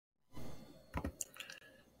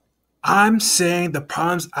I'm saying the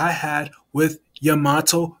problems I had with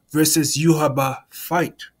Yamato versus Yhwach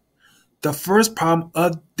fight. The first problem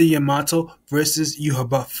of the Yamato versus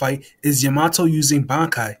Yhwach fight is Yamato using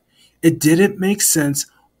Bankai. It didn't make sense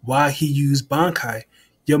why he used Bankai.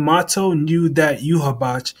 Yamato knew that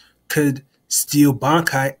Yhwach could steal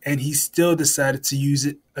Bankai and he still decided to use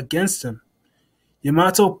it against him.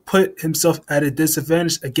 Yamato put himself at a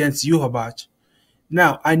disadvantage against Yhwach.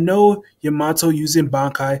 Now, I know Yamato using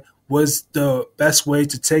Bankai was the best way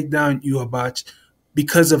to take down Yhwach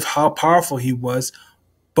because of how powerful he was,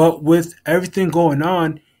 but with everything going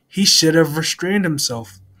on, he should have restrained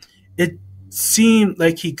himself. It seemed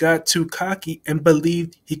like he got too cocky and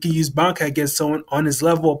believed he could use Bankai against someone on his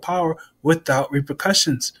level of power without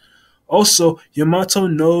repercussions. Also, Yamato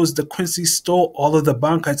knows the Quincy stole all of the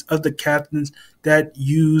Bankais of the captains that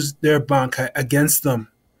used their Bankai against them.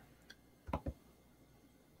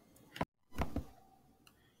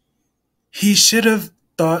 He should have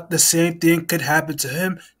thought the same thing could happen to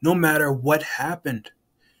him no matter what happened.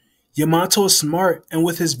 Yamato is smart and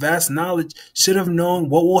with his vast knowledge should have known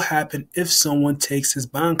what will happen if someone takes his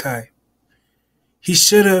Bankai. He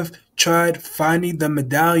should have tried finding the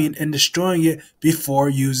medallion and destroying it before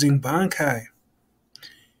using Bankai.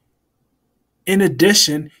 In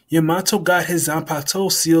addition, Yamato got his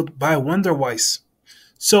Zanpakuto sealed by Wonderweiss,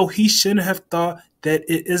 so he shouldn't have thought that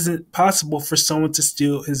it isn't possible for someone to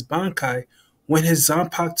steal his Bankai when his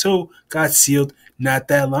Zanpakuto got sealed not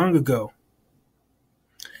that long ago.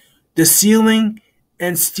 The sealing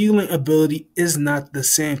and stealing ability is not the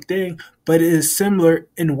same thing, but it is similar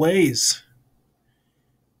in ways.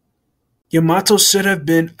 Yamato should have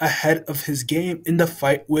been ahead of his game in the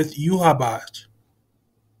fight with Yhwach.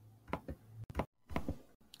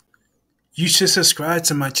 You should subscribe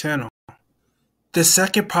to my channel. The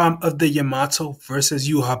second problem of the Yamato versus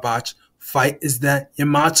Yhwach fight is that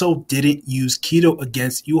Yamato didn't use Kido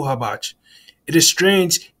against Yhwach. It is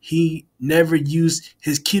strange he never used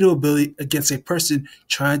his Kido ability against a person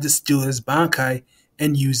trying to steal his Bankai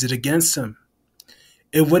and use it against him.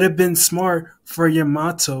 It would have been smart for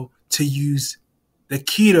Yamato to use the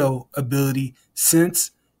Kido ability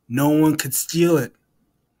since no one could steal it.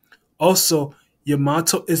 Also,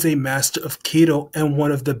 Yamato is a master of Kido and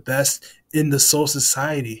one of the best in the Soul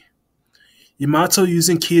Society. Yamato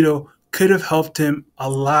using Kido could have helped him a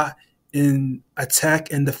lot in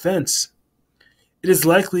attack and defense. It is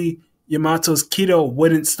likely Yamato's Kido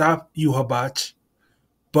wouldn't stop Yhwach,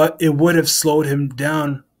 but it would have slowed him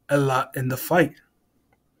down a lot in the fight.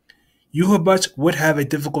 Yhwach would have a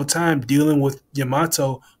difficult time dealing with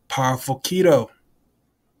Yamato's powerful Kido.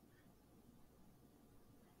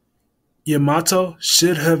 Yamato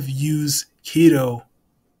should have used Kido,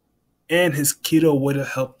 and his Kido would have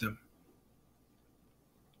helped him.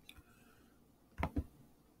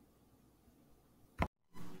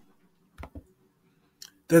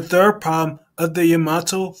 The third problem of the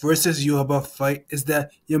Yamato versus Yhwach fight is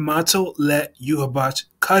that Yamato let Yhwach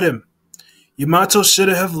cut him. Yamato should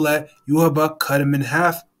have let Yhwach cut him in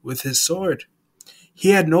half with his sword. He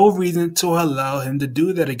had no reason to allow him to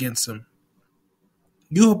do that against him.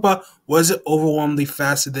 Yhwach wasn't overwhelmingly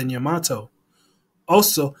faster than Yamato.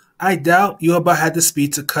 Also, I doubt Yhwach had the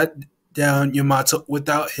speed to cut down Yamato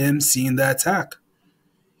without him seeing the attack.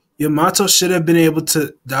 Yamato should have been able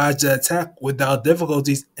to dodge the attack without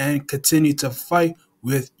difficulties and continue to fight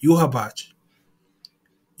with Yhwach.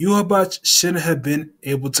 Yhwach shouldn't have been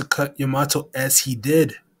able to cut Yamato as he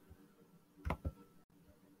did.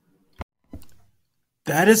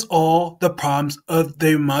 That is all the problems of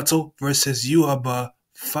the Yamato versus Yhwach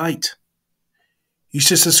fight. You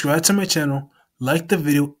should subscribe to my channel, like the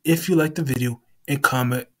video if you like the video, and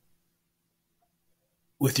comment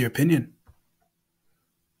with your opinion.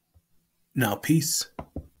 Now, peace.